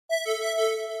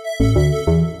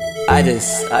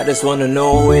I just wanna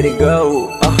know where to go.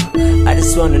 I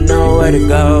just wanna know where to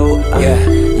go. I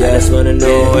just wanna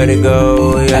know where to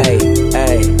go. I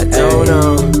don't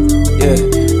know.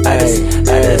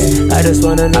 I just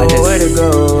wanna know where to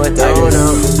go. I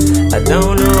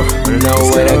don't know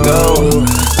where to go.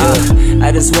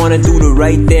 I just wanna do the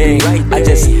right thing. I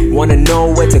just wanna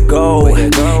know where to go.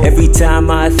 Every time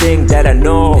I think that I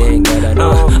know,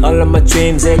 all of my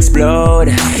dreams explode.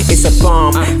 It's a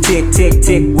bomb, tick, tick,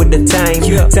 tick with the time.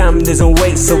 Time doesn't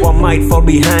wait, so I might fall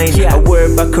behind. I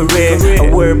worry about career, I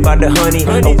worry about the honey,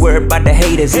 I worry about the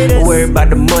haters, I worry about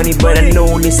the money. But I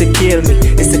know it's to kill me,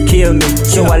 it's to kill me.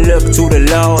 So I look to the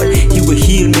Lord, He will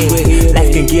heal me.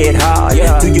 Life can get hard,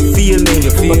 do you feel me?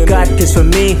 But God cares for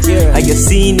me, I have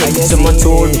seen it. Someone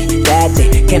told me that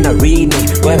they cannot read me,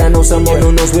 but I know someone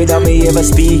who knows without me ever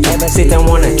speaking. Satan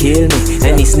wanna kill me,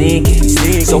 and he's sneaky.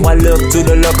 So I look to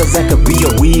the Lord, cause I could be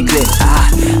a weakling.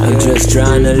 I'm just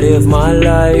trying to live my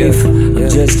life, I'm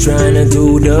just trying to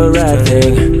do the right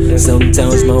thing.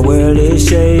 Sometimes my world is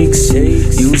shakes,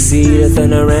 you see the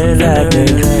thunder and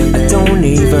lightning. I don't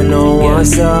even know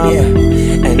what's up,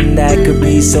 and that could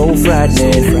be so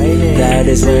frightening. That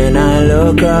is when I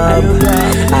look up,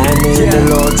 I need the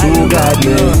Lord to guide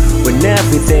me. When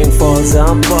everything falls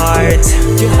apart,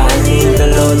 I need the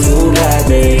Lord to guide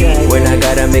me. When I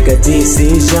gotta make a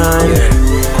decision,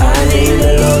 I need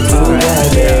the Lord to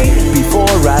guide me. Before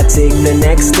I take the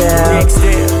next step,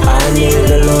 I need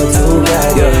the Lord to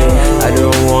guide me. I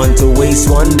don't want to waste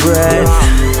one breath,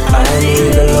 I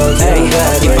need the Lord to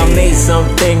guide me. If I made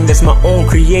something that's my own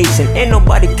creation, ain't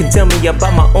nobody can tell me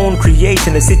about my own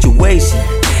creation. The situation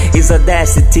is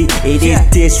audacity, it is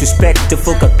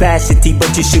disrespectful capacity.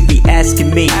 But you should be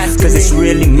asking me, cause it's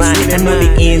really mine. I know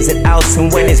the ins and outs,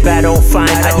 and when it's bad I'll find.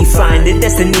 I define the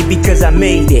destiny because I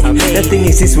made it. Nothing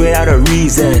exists without a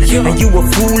reason, and you a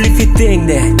fool if you think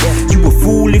that. You a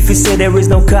fool if you say there is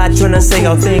no God trying to say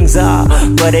how things are.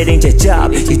 But it ain't your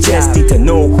job, you just need to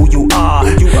know who you are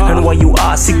and why you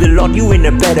are. Seek the Lord, you in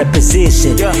a better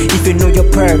position if you know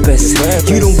your purpose.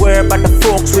 You don't worry about the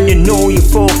folks when you know your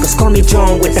focus. Call me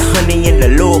John with the honey and the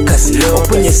locust.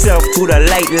 Open yourself to the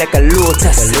light like a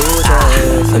lotus.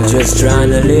 I'm just trying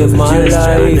to live my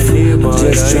life, I'm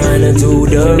just trying to do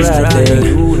the right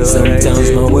thing.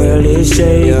 Sometimes my world is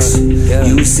shakes,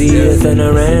 you see the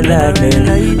thunder and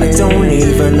lightning. I don't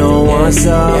even know what's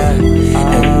up,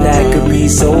 and that could be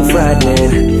so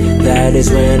frightening. That is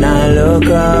when I look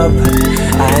up,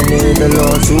 I need the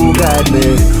Lord to guide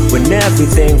me. When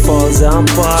everything falls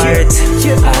apart,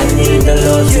 I need the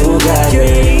Lord to guide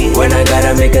me. When I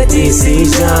gotta make a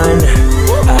decision,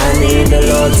 I need the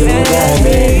Lord to guide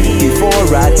me.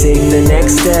 Before I take the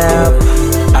next step,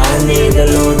 I need the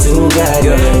Lord to guide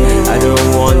me. I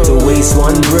don't want to waste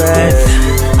one breath,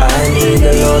 I need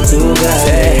the Lord to guide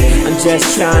me. I'm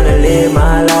just trying to live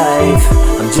my life,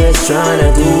 I'm just trying to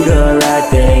do the right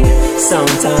thing.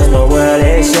 Sometimes my world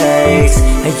it shakes,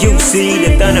 and you see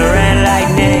the thunder and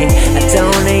lightning. I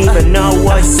don't even know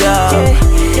what's up,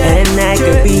 and that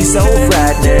could be so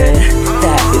frightening.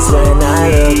 That is when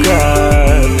I look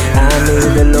up, I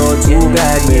need the Lord to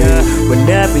guide me. When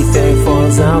everything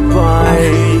falls apart,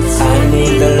 I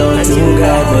need the Lord to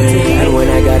guide me. And when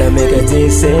I gotta make a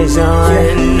decision,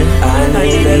 I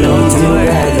need the Lord to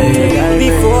guide me.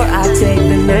 Before I take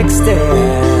the next step,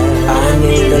 I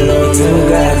need the Lord to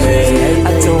guide me.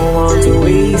 I don't want to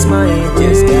waste my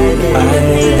just guide me. I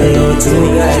need the